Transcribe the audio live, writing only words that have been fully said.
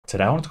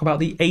Today I want to talk about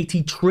the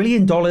 $80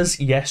 trillion,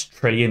 yes,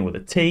 trillion with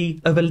a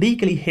T, of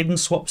illegally hidden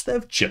swaps that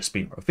have just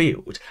been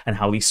revealed, and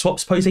how these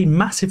swaps pose a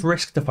massive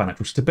risk to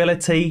financial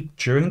stability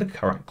during the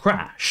current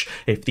crash.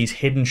 If these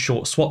hidden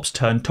short swaps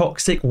turn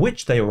toxic,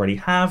 which they already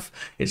have,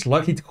 it's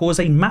likely to cause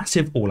a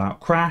massive all-out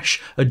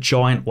crash, a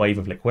giant wave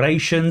of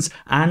liquidations,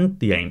 and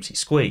the AMC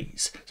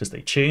squeeze. So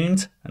stay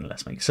tuned and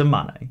let's make some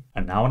money.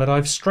 And now I want to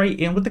dive straight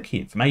in with the key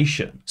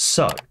information.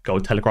 So,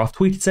 Gold Telegraph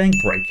tweeted saying,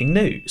 breaking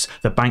news.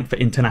 The Bank for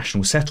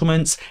International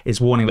Settlements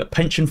is warning that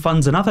pension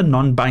funds and other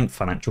non-bank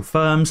financial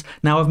firms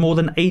now have more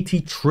than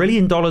 $80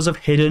 trillion of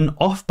hidden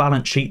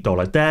off-balance sheet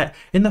dollar debt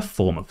in the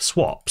form of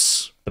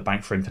swaps. The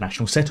Bank for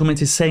International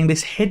Settlements is saying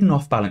this hidden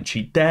off-balance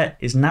sheet debt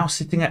is now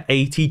sitting at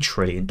 $80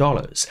 trillion,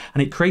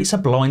 and it creates a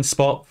blind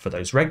spot for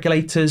those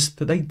regulators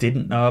that they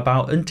didn't know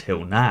about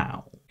until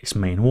now. Its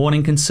main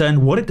warning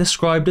concerned what it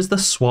described as the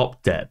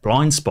swap debt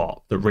blind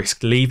spot that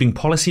risked leaving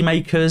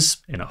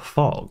policymakers in a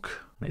fog.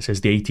 It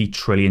says the $80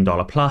 trillion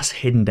plus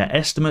hidden debt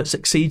estimates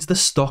exceeds the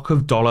stock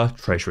of dollar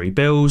treasury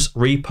bills,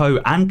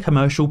 repo and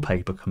commercial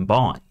paper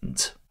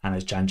combined. And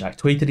as Jan-Jack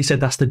tweeted, he said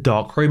that's the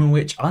dark room in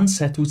which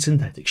unsettled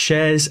synthetic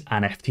shares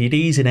and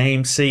FTDs in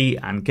AMC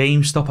and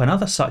GameStop and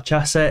other such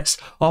assets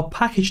are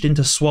packaged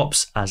into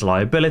swaps as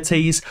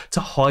liabilities to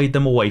hide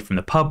them away from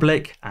the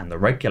public and the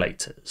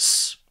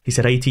regulators. He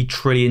said $80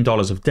 trillion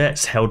of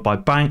debts held by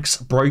banks,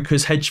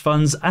 brokers, hedge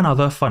funds and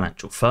other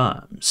financial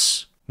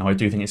firms. Now, I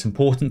do think it's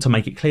important to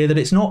make it clear that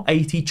it's not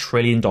 $80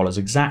 trillion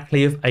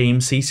exactly of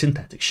AMC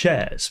synthetic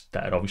shares.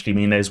 That would obviously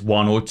mean there's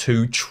 1 or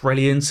 2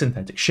 trillion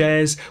synthetic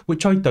shares,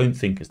 which I don't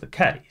think is the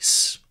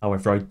case.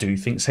 However, I do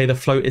think, say, the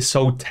float is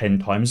sold 10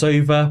 times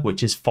over,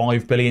 which is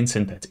 5 billion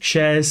synthetic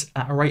shares,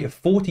 at a rate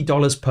of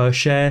 $40 per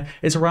share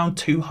is around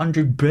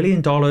 $200 billion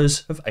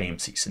of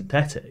AMC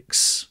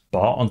synthetics.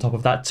 But on top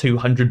of that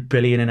 200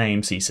 billion in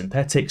AMC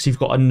synthetics, you've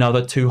got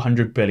another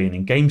 200 billion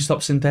in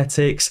GameStop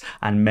synthetics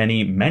and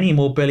many, many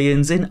more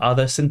billions in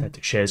other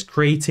synthetic shares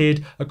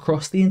created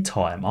across the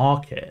entire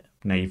market.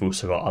 Now you've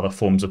also got other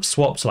forms of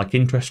swaps like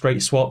interest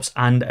rate swaps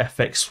and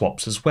FX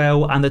swaps as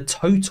well, and the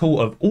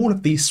total of all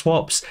of these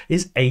swaps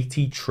is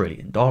 $80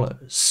 trillion.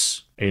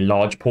 A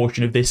large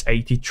portion of this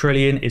 80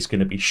 trillion is going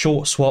to be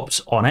short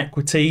swaps on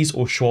equities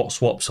or short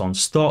swaps on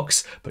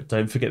stocks, but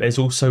don't forget there's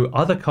also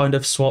other kind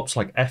of swaps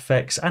like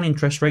FX and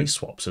interest rate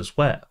swaps as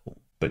well.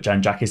 But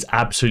Jan-Jack is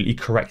absolutely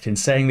correct in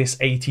saying this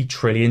 $80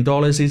 trillion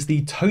is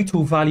the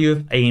total value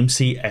of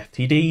AMC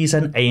FTDs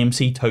and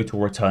AMC total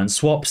return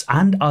swaps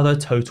and other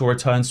total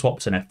return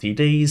swaps and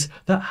FTDs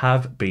that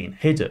have been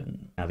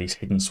hidden. Now, these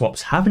hidden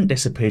swaps haven't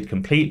disappeared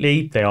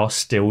completely, they are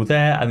still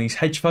there, and these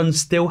hedge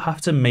funds still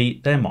have to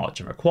meet their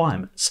margin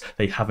requirements.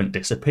 They haven't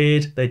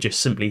disappeared, they're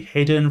just simply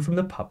hidden from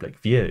the public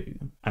view.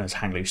 And as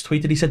Hang Loose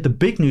tweeted, he said the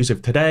big news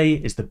of today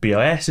is the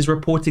BIS is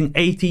reporting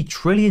 $80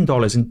 trillion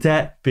in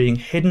debt being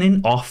hidden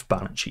in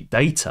off-balance sheet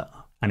data.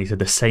 And he said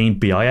the same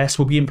BIS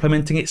will be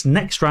implementing its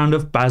next round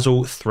of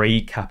Basil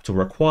III capital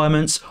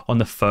requirements on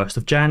the 1st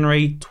of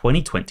January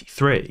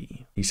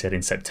 2023. He said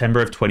in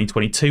September of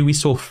 2022 we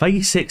saw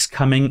Phase 6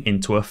 coming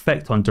into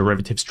effect on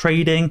derivatives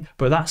trading,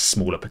 but that's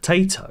smaller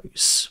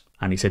potatoes.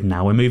 And he said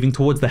now we're moving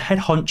towards the head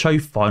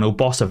honcho final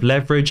boss of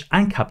leverage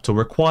and capital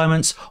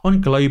requirements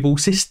on global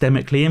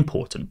systemically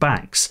important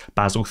banks,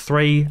 Basil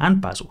III and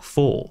Basil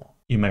IV.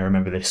 You may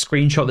remember this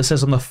screenshot that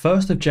says on the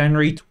 1st of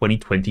January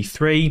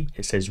 2023,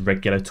 it says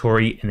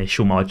regulatory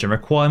initial margin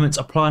requirements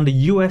apply under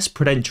US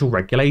prudential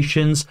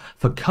regulations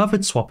for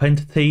covered swap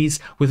entities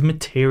with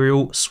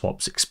material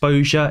swaps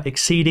exposure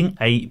exceeding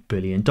 $8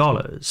 billion.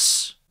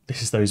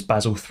 This is those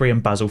Basil III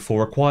and Basil IV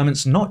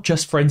requirements, not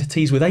just for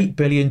entities with $8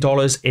 billion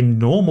in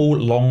normal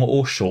long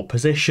or short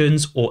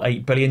positions or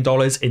 $8 billion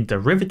in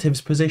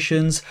derivatives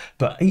positions,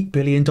 but $8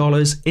 billion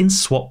in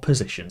swap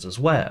positions as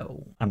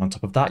well. And on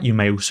top of that, you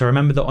may also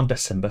remember that on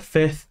December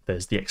 5th,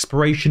 there's the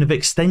expiration of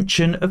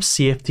extension of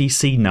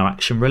CFTC no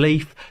action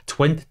relief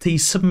to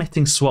entities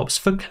submitting swaps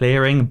for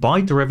clearing by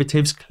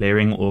derivatives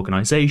clearing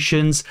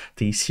organizations,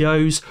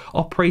 DCOs,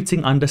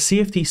 operating under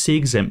CFTC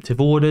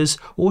exemptive orders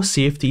or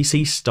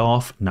CFTC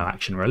staff no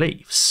action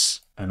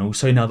reliefs. And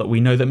also, now that we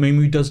know that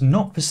Moomoo does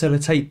not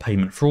facilitate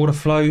payment for order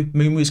flow,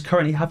 Moomoo is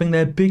currently having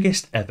their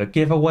biggest ever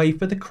giveaway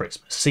for the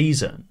Christmas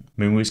season.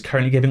 Moomoo is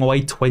currently giving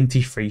away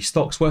 20 free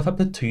stocks worth up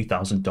to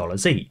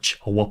 $2,000 each,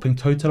 a whopping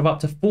total of up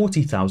to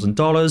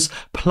 $40,000,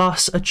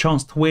 plus a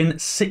chance to win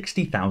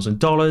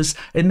 $60,000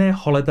 in their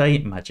holiday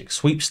magic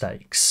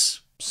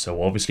sweepstakes.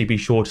 So obviously be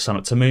sure to sign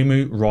up to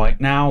Moomoo right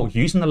now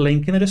using the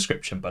link in the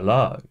description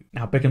below.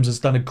 Now, Biggums has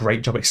done a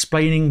great job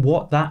explaining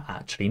what that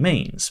actually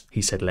means.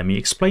 He said, let me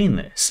explain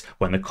this.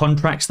 When the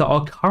contracts that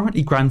are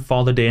currently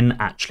grandfathered in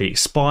actually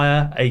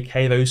expire,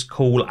 aka those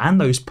call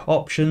and those put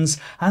options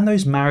and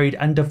those married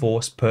and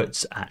divorced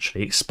puts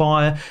actually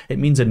expire, it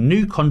means a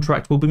new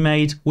contract will be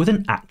made with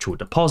an actual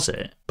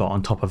deposit. But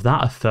on top of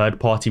that, a third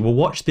party will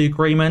watch the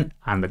agreement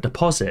and the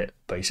deposit,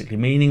 basically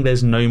meaning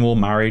there's no more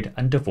married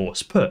and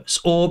divorced puts,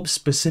 or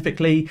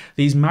specifically,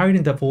 these married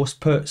and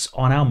divorced puts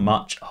are now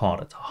much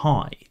harder to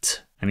hide.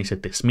 And he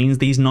said this means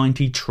these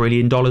 $90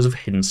 trillion of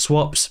hidden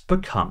swaps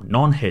become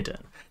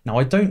non-hidden. Now,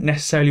 I don't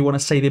necessarily want to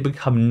say they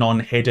become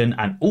non-hidden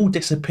and all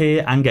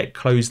disappear and get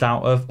closed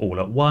out of all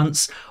at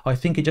once. I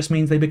think it just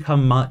means they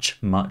become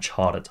much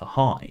harder to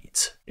hide.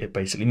 It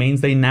basically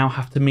means they now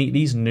have to meet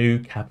these new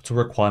capital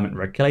requirement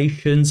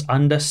regulations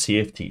under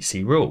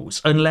CFTC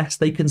rules, unless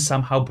they can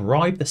somehow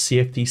bribe the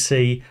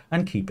CFTC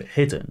and keep it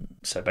hidden.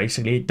 So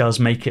basically it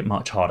does make it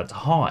much harder to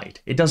hide.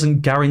 It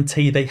doesn't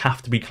guarantee they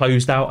have to be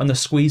closed out, and the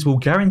squeeze will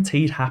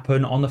guaranteed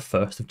happen on the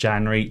 1st of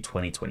January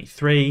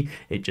 2023.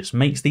 It just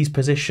makes these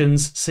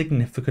positions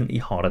significantly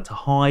harder to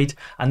hide,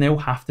 and they'll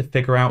have to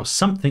figure out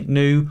something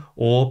new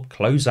or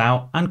close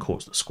out and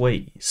cause the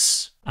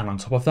squeeze. And on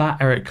top of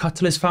that, Eric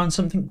Cuttle has found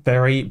something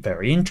very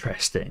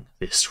interesting.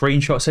 This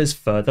screenshot says,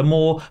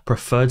 furthermore,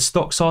 preferred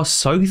stocks are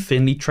so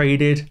thinly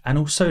traded and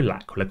also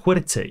lack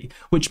liquidity,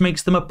 which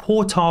makes them a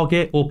poor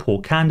target or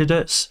poor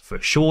candidates for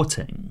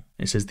shorting.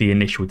 It says the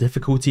initial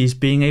difficulty is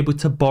being able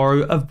to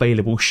borrow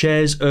available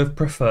shares of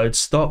preferred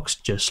stocks,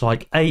 just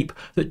like APE,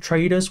 that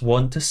traders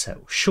want to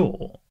sell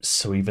short.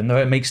 So even though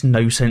it makes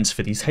no sense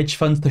for these hedge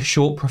funds to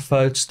short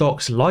preferred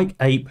stocks like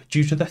APE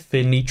due to the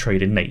thinly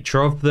traded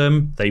nature of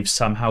them, they've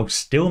somehow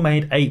still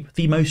made APE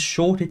the most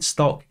shorted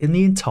stock in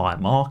the entire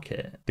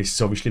market. This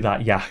is obviously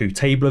that Yahoo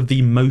table of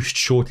the most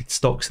shorted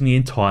stocks in the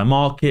entire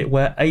market,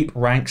 where APE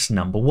ranks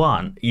number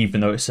 1,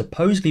 even though it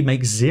supposedly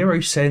makes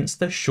 0 sense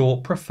to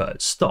short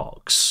preferred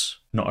stocks.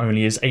 Not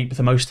only is APE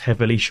the most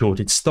heavily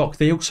shorted stock,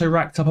 they also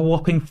racked up a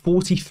whopping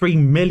 43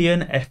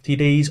 million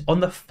FTDs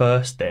on the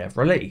first day of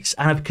release,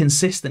 and have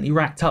consistently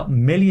racked up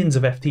millions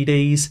of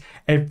FTDs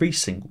every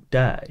single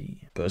day.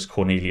 But as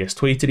Cornelius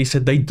tweeted, he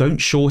said they don't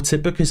short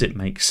it because it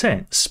makes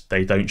sense.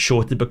 They don't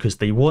short it because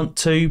they want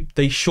to.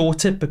 They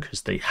short it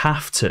because they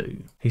have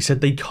to. He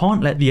said they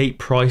can't let the APE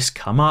price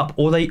come up,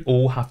 or they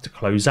all have to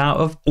close out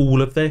of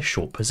all of their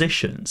short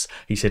positions.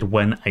 He said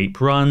when APE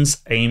runs,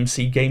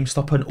 AMC,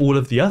 GameStop and all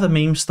of the other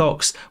meme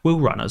stocks will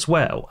run as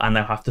well, and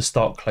they'll have to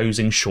start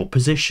closing short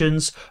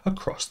positions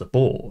across the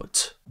board.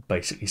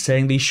 Basically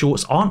saying these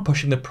shorts aren't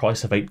pushing the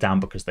price of APE down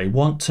because they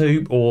want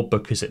to or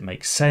because it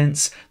makes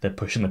sense. They're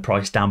pushing the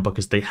price down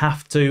because they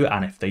have to,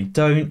 and if they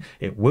don't,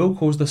 it will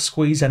cause the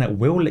squeeze and it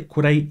will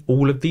liquidate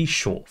all of these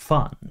short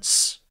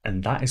funds.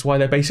 And that is why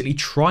they're basically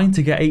trying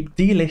to get APE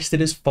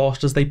delisted as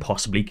fast as they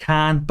possibly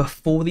can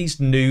before these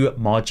new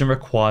margin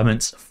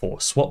requirements for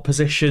swap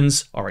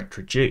positions are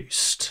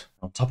introduced.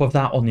 On top of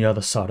that, on the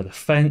other side of the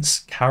fence,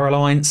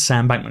 Caroline,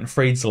 Sam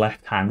Bankman-Fried's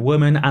left-hand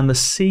woman and the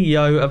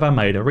CEO of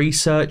Alameda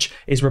Research,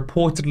 is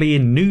reportedly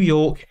in New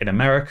York in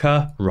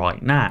America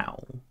right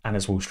now. And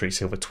as Wall Street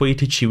Silver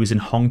tweeted, she was in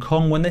Hong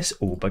Kong when this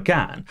all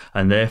began,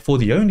 and therefore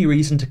the only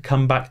reason to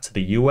come back to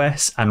the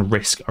US and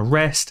risk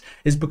arrest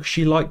is because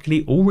she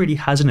likely already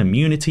has an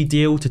immunity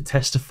deal to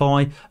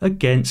testify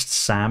against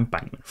Sam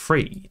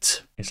Bankman-Fried.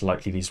 It's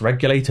likely these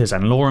regulators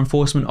and law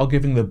enforcement are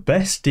giving the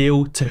best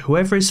deal to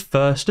whoever is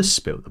first to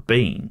spill the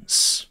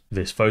beans.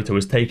 This photo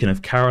was taken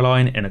of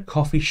Caroline in a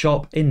coffee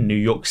shop in New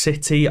York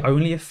City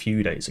only a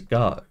few days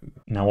ago.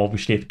 Now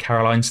obviously if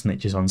Caroline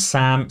snitches on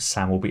Sam,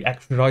 Sam will be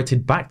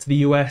extradited back to the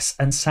US,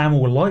 and Sam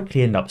will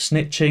likely end up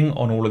snitching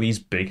on all of these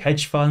big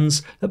hedge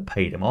funds that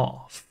paid him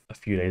off. A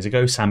few days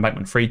ago, Sam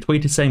Bankman-Fried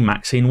tweeted saying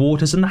Maxine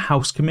Waters and the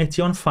House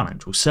Committee on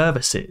Financial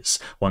Services.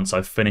 Once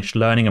I've finished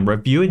learning and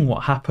reviewing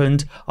what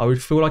happened, I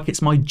would feel like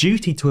it's my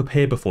duty to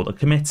appear before the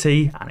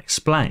committee and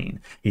explain.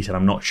 He said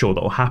I'm not sure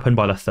that will happen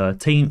by the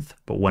 13th,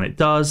 but when it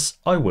does,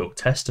 I will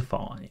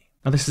testify.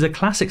 Now this is a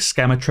classic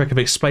scammer trick of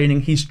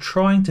explaining he's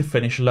trying to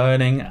finish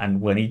learning,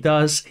 and when he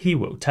does, he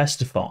will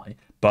testify.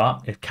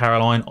 But if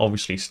Caroline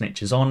obviously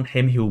snitches on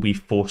him, he will be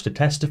forced to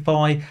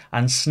testify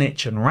and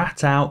snitch and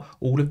rat out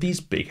all of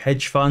these big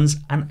hedge funds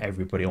and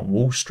everybody on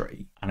Wall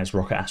Street. And as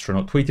Rocket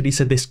Astronaut tweeted, he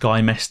said this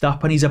guy messed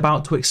up and he's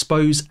about to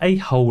expose a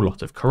whole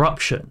lot of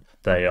corruption.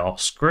 They are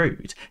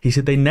screwed. He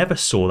said they never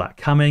saw that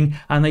coming,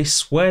 and they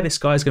swear this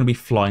guy is going to be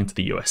flying to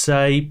the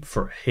USA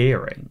for a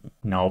hearing.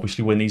 Now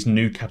obviously when these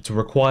new capital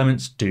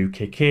requirements do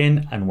kick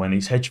in, and when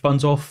these hedge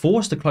funds are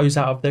forced to close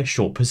out of their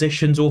short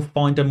positions or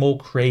find a more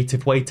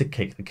creative way to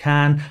kick the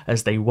can,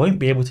 as they won't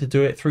be able to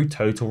do it through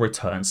total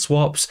return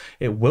swaps,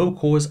 it will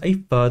cause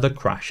a further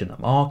crash in the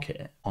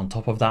market. On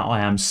top of that, I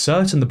am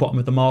certain the bottom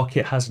of the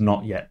market has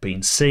not yet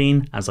been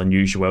seen, as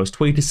Unusual Whale's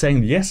tweet is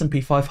saying the S&P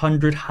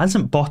 500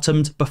 hasn't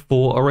bottomed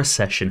before a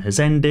recession has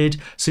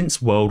ended since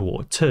World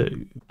War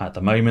II. At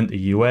the moment, the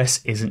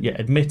US isn't yet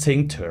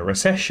admitting to a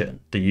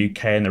recession. The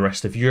UK and the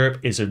rest of Europe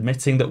is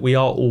admitting that we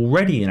are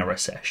already in a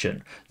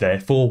recession.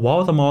 Therefore,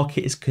 while the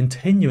market is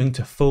continuing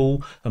to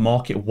fall, the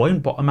market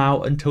won't bottom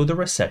out until the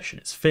recession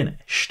is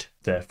finished.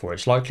 Therefore,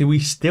 it's likely we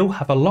still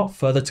have a lot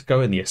further to go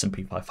in the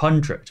S&P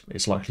 500.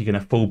 It's likely going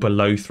to fall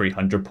below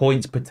 300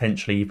 points,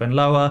 potentially even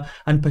lower,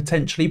 and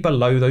potentially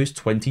below those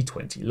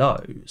 2020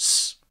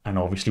 lows. And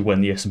obviously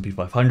when the S&P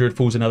 500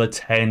 falls another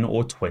 10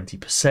 or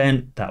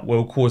 20%, that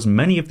will cause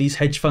many of these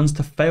hedge funds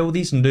to fail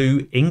these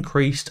new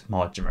increased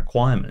margin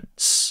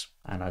requirements.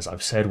 And as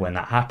I've said, when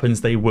that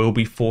happens, they will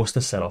be forced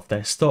to sell off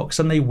their stocks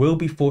and they will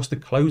be forced to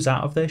close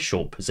out of their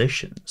short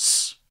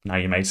positions. Now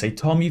you may say,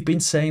 Tom, you've been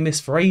saying this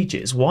for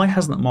ages. Why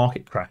hasn't the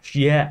market crashed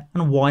yet?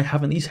 And why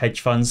haven't these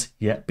hedge funds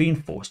yet been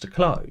forced to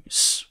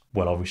close?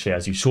 Well, obviously,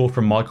 as you saw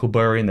from Michael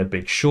Burry in The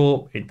Big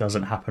Short, it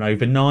doesn't happen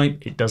overnight.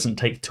 It doesn't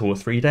take 2 or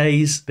 3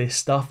 days. This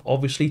stuff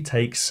obviously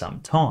takes some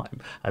time.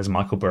 As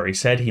Michael Burry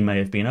said, he may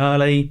have been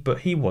early,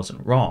 but he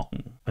wasn't wrong.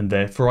 And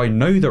therefore, I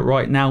know that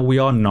right now we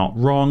are not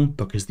wrong,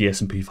 because the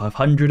S&P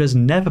 500 has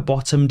never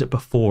bottomed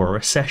before a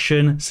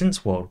recession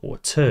since World War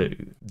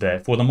II.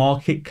 Therefore, the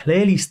market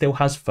clearly still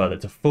has further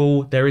to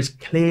fall. There is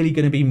clearly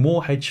going to be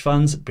more hedge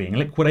funds being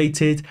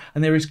liquidated,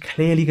 and there is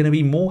clearly going to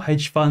be more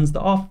hedge funds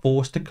that are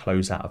forced to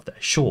close out of their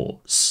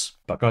shorts.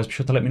 But guys, be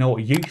sure to let me know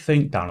what you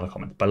think down in the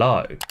comments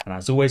below. And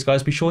as always,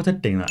 guys, be sure to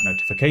ding that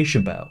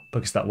notification bell,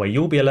 because that way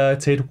you'll be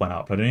alerted when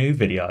I upload a new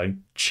video.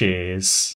 Cheers.